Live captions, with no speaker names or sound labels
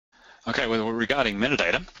Okay, well, regarding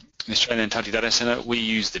metadata, the Australian Antarctic Data Centre, we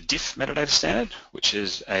use the DIF metadata standard, which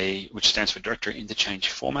stands for Directory Interchange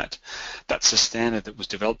Format. That's a standard that was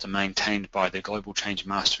developed and maintained by the Global Change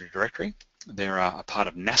Master Directory. They're a part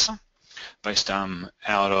of NASA, based out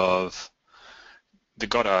of the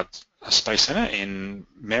Goddard Space Centre in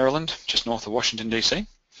Maryland, just north of Washington, DC.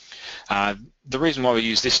 The reason why we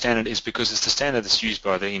use this standard is because it's the standard that's used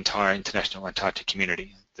by the entire international Antarctic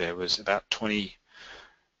community. There was about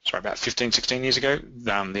 15, 16 years ago,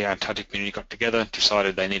 the Antarctic community got together,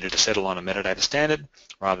 decided they needed to settle on a metadata standard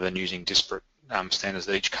rather than using disparate standards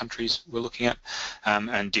that each countries were looking at,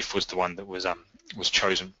 and DIF was the one that was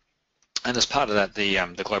chosen. And as part of that,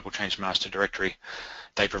 the Global Change Master Directory,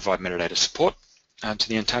 they provide metadata support to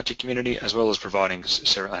the Antarctic community, as well as providing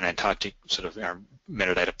an Antarctic sort of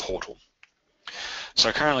metadata portal.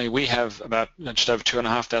 So currently we have about just over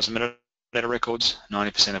 2,500 metadata records,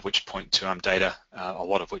 90% of which point to data, a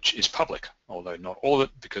lot of which is public, although not all of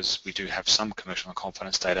it, because we do have some commercial and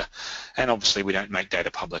confidence data, and obviously we don't make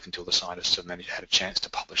data public until the scientists have had a chance to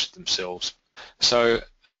publish it themselves. So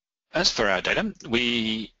as for our data,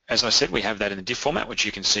 as I said, we have that in the DIF format, which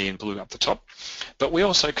you can see in blue up the top, but we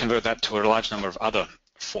also convert that to a large number of other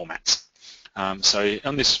formats. So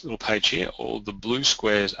on this little page here, all the blue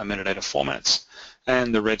squares are metadata formats,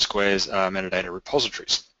 and the red squares are metadata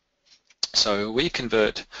repositories. So we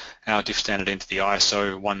convert our DIF standard into the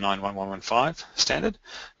ISO 191115 standard,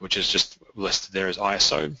 which is just listed there as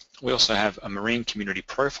ISO. We also have a marine community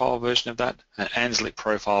profile version of that, an ANZLIC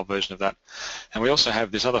profile version of that, and we also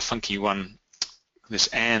have this other funky one, this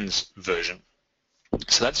ANZ version.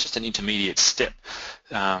 So that's just an intermediate step.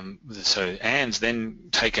 So ANZ then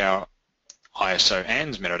take our ISO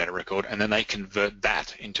ANZ metadata record, and then they convert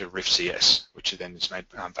that into RIF-CS, which then is made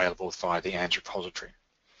available via the ANZ repository.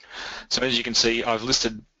 So as you can see, I've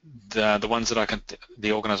listed the ones that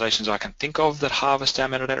the organisations I can think of that harvest our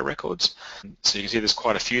metadata records. So you can see there's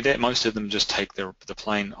quite a few there. Most of them just take the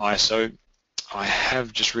plain ISO. I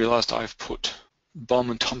have just realised I've put BOM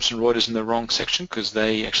and Thomson Reuters in the wrong section, because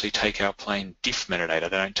they actually take our plain DIF metadata.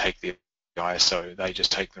 They don't take the ISO. They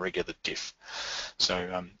just take the regular DIF.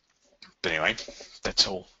 So, but anyway, that's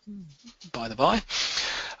all by the by.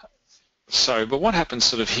 So, but what happens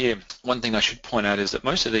sort of here, one thing I should point out is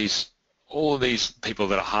that all of these people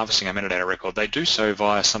that are harvesting a metadata record, they do so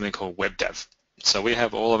via something called WebDAV. So we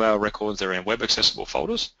have all of our records, they're in web accessible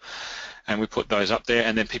folders, and we put those up there,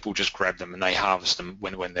 and then people just grab them and they harvest them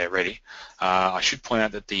when they're ready. I should point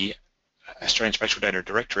out that the Australian Spatial Data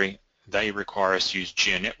Directory, they require us to use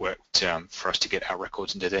GeoNetwork for us to get our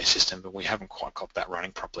records into their system, but we haven't quite got that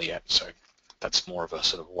running properly yet, so that's more of a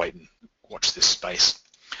sort of wait and watch this space.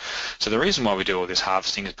 So the reason why we do all this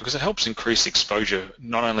harvesting is because it helps increase exposure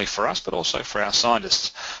not only for us but also for our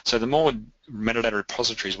scientists. So the more metadata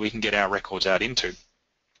repositories we can get our records out into,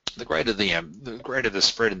 the greater the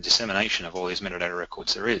spread and dissemination of all these metadata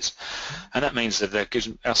records there is. And that means that gives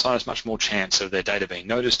our scientists much more chance of their data being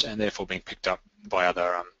noticed and therefore being picked up by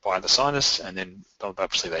other scientists, and then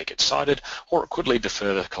obviously they get cited, or it could lead to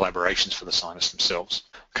further collaborations for the scientists themselves.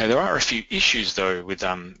 Okay, there are a few issues though with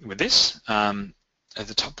this. At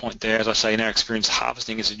the top point there, as I say, in our experience,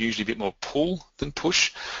 harvesting is usually a bit more pull than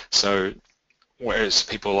push. So whereas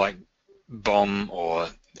people like BOM or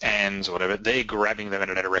ANZ or whatever, they're grabbing the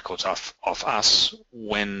metadata records off us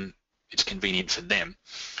when it's convenient for them.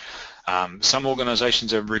 Some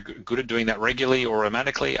organisations are good at doing that regularly or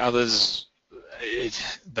automatically. Others,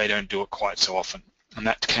 they don't do it quite so often. And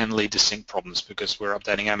that can lead to sync problems, because we're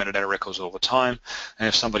updating our metadata records all the time, and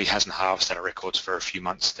if somebody hasn't harvested our records for a few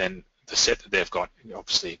months, then the set that they've got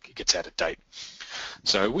obviously gets out of date.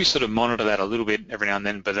 So we sort of monitor that a little bit every now and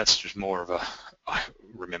then, but that's just more of I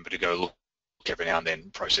remember to go look every now and then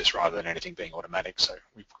process rather than anything being automatic, so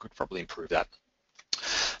we could probably improve that.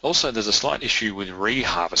 Also, there's a slight issue with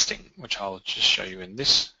re-harvesting, which I'll just show you in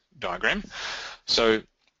this diagram. So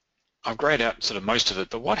I've grayed out sort of most of it,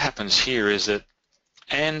 but what happens here is that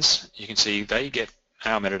ANZ, you can see they get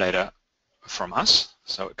our metadata from us,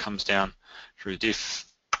 so it comes down through DIF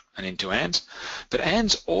and into ANZ, but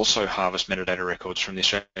ANZ also harvest metadata records from the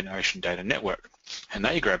Australian Ocean Data Network, and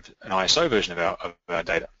they grab an ISO version of our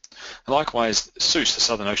data. And likewise, SOOS, the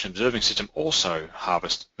Southern Ocean Observing System, also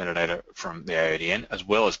harvests metadata from the AODN, as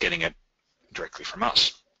well as getting it directly from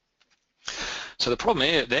us. So the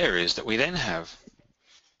problem there is that we then have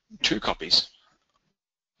two copies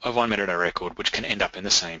of one metadata record which can end up in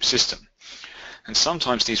the same system. And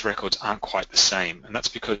sometimes these records aren't quite the same, and that's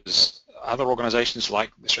because other organisations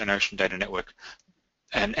like the Australian Ocean Data Network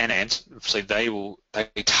and ANZ, obviously they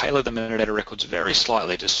tailor the metadata records very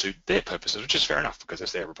slightly to suit their purposes, which is fair enough because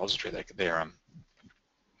it's their repository,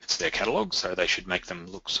 it's their catalogue, so they should make them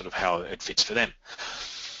look sort of how it fits for them.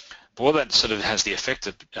 But what that sort of has the effect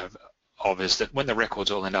of is that when the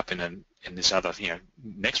records all end up in this other,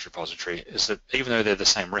 next repository, is that even though they're the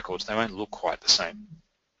same records, they won't look quite the same.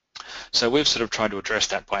 So we've sort of tried to address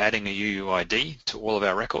that by adding a UUID to all of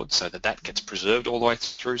our records so that that gets preserved all the way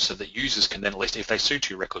through, so that users can then, at least if they see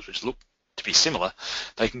two records which look to be similar,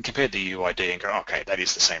 they can compare the UUID and go, okay, that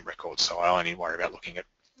is the same record, so I only worry about looking at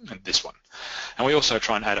this one. And we also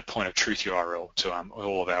try and add a point of truth URL to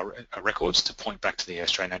all of our records to point back to the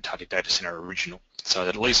Australian Antarctic Data Centre original, so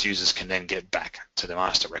that at least users can then get back to the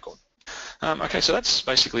master record. Okay, so that's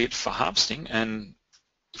basically it for harvesting and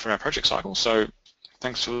for our project cycle. So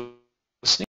thanks for listening.